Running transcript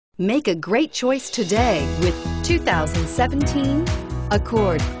Make a great choice today with 2017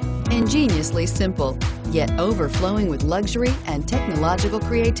 Accord. Ingeniously simple, yet overflowing with luxury and technological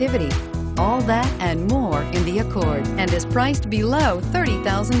creativity. All that and more in the Accord, and is priced below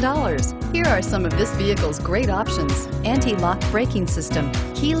 $30,000. Here are some of this vehicle's great options: anti-lock braking system,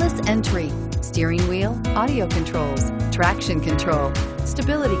 keyless entry, steering wheel audio controls, traction control,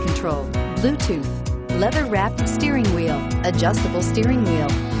 stability control, Bluetooth, leather-wrapped steering wheel, adjustable steering wheel,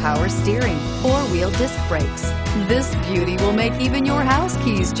 power steering, four-wheel disc brakes. This beauty will make even your house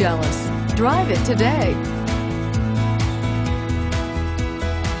keys jealous. Drive it today.